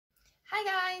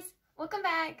Hi guys, welcome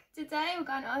back. Today we're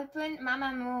gonna open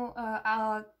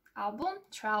MAMAMOO album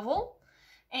Travel,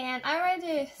 and I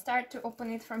already start to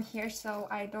open it from here so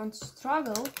I don't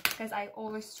struggle, because I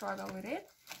always struggle with it.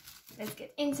 Let's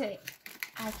get into it.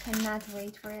 I cannot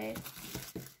wait for it.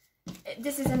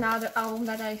 This is another album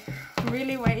that I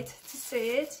really wait to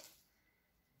see it.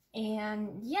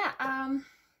 And yeah,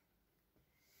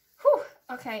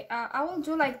 okay, I will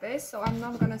do like this, so I'm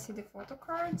not gonna see the photo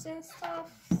cards and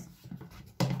stuff,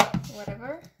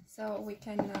 whatever, so we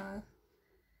can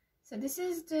so this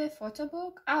is the photo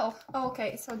book.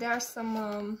 Okay, so there are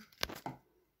some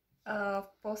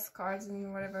postcards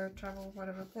and whatever, travel,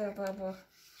 whatever, blah blah blah.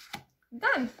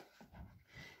 Done.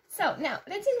 So now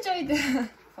let's enjoy the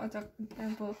photo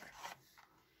book.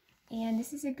 And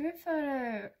this is a group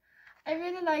photo. I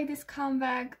really like this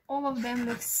comeback. All of them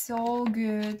look so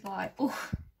good, like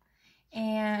oof.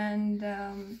 And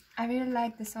I really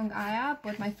like the song Aya,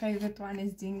 but my favorite one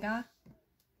is Dingga.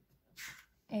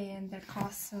 And their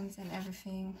costumes and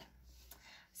everything.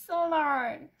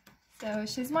 Solar! So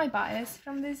she's my bias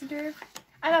from this group.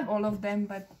 I love all of them,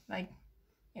 but like,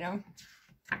 you know,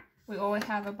 we always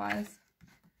have a bias.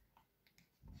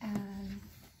 And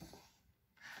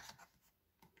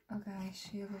okay,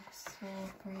 she looks so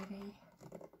pretty.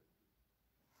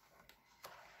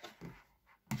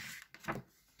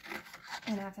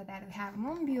 And after that we have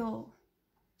MAMAMOO.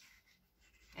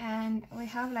 And we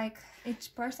have like,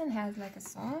 each person has like a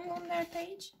song on their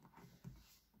page.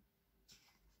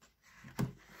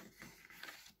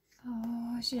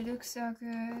 Oh, she looks so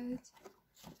good.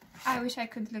 I wish I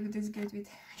could look this good with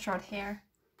short hair.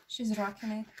 She's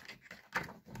rocking it.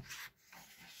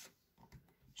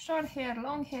 Short hair,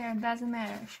 long hair, doesn't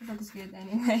matter. She looks good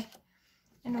anyway.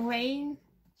 And Wayne.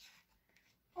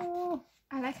 Oh,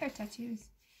 I like her tattoos.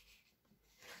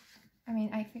 I mean,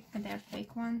 I think that they're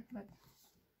fake one, but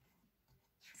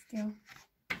still.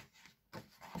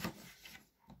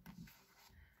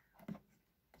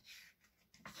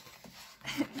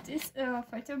 This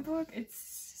photo book,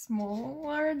 it's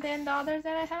smaller than the others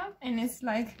that I have, and it's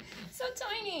like so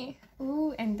tiny.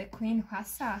 Ooh, and the Queen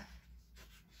Hwasa.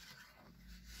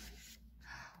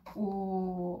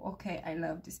 Oh, okay, I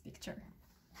love this picture.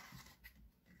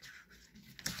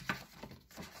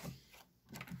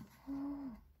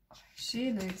 Oh,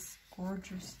 she looks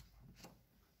gorgeous.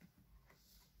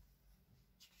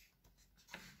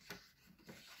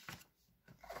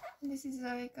 This is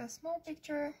like a small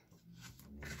picture.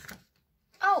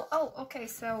 Oh, okay,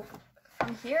 so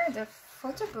from here the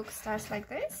photo book starts like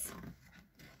this.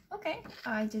 Okay,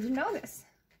 I didn't know this.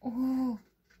 Oh,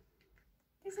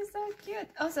 this is so cute.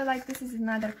 Also, like, this is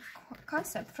another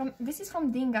concept. This is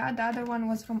from Dingga, the other one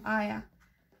was from Aya.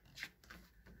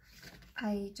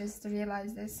 I just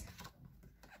realized this.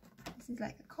 This is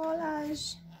like a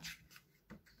collage.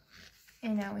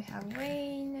 And now we have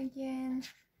Wayne again.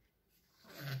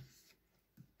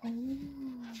 Oh.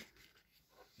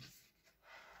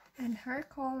 And her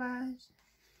collage.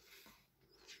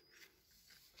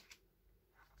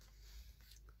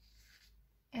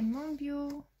 And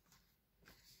MAMAMOO.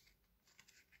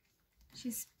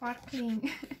 She's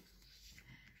sparkling.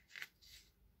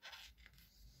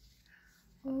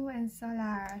 Oh, and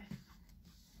Solar.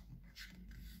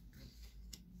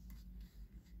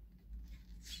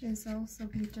 She's also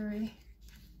glittery.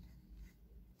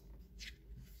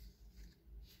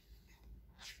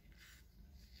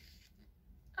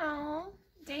 Oh,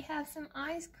 they have some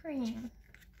ice cream.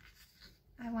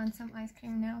 I want some ice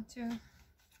cream now too.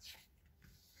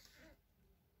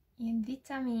 And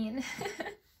vitamin.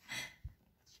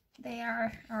 They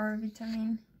are our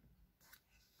vitamin.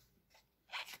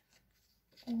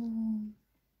 Ooh.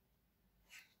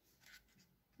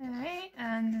 Alright,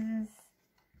 and this is,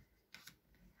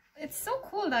 it's so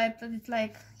cool that it's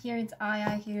like, here it's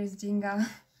Aya, here is Dingga.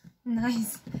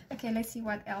 Nice. Okay, let's see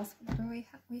what else do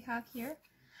we have here.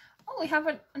 Oh, we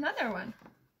have another one.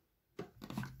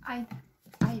 I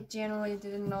genuinely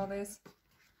didn't know this.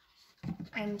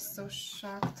 I'm so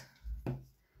shocked.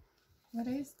 What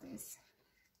is this?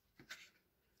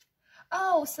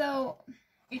 Oh, so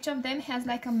each of them has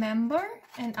like a member,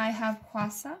 and I have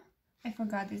Hwasa. I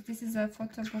forgot this. This is a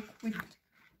photo book with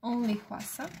only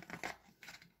Hwasa.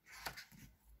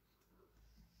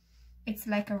 It's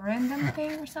like a random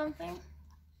thing or something.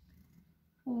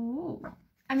 Ooh.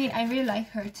 I mean, I really like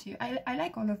her too. I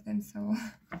like all of them, so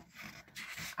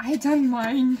I don't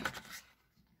mind.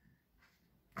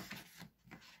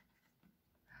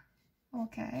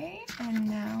 Okay, and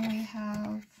now we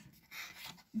have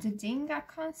the Dingga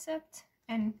concept,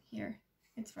 and here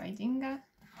it's right, Dingga.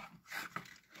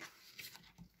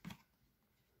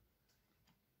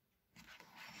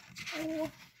 Oh.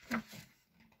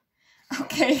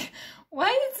 Okay,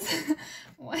 why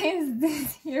is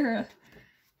this here?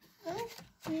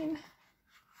 I mean,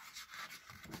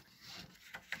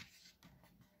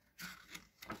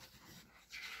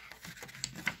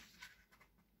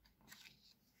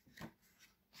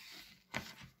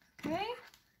 okay,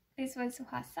 this was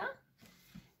Suhasa,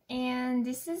 and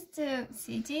this is the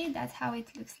city. That's how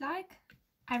it looks like.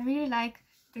 I really like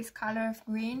this color of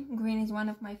green. Green is one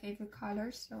of my favorite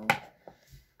colors, so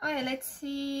okay, let's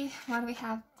see what we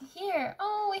have here.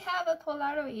 Oh, we have a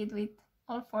Polaroid with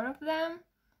all 4 of them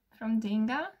from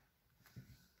Dingga.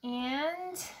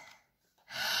 And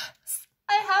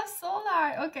I have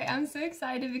Solar. Okay, I'm so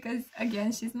excited because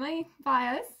again, she's my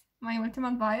bias, my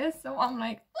ultimate bias. So I'm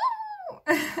like, ooh!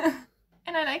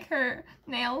 And I like her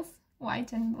nails,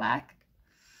 white and black.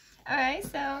 Alright,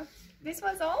 so this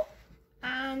was all.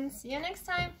 And see you next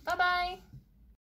time. Bye bye.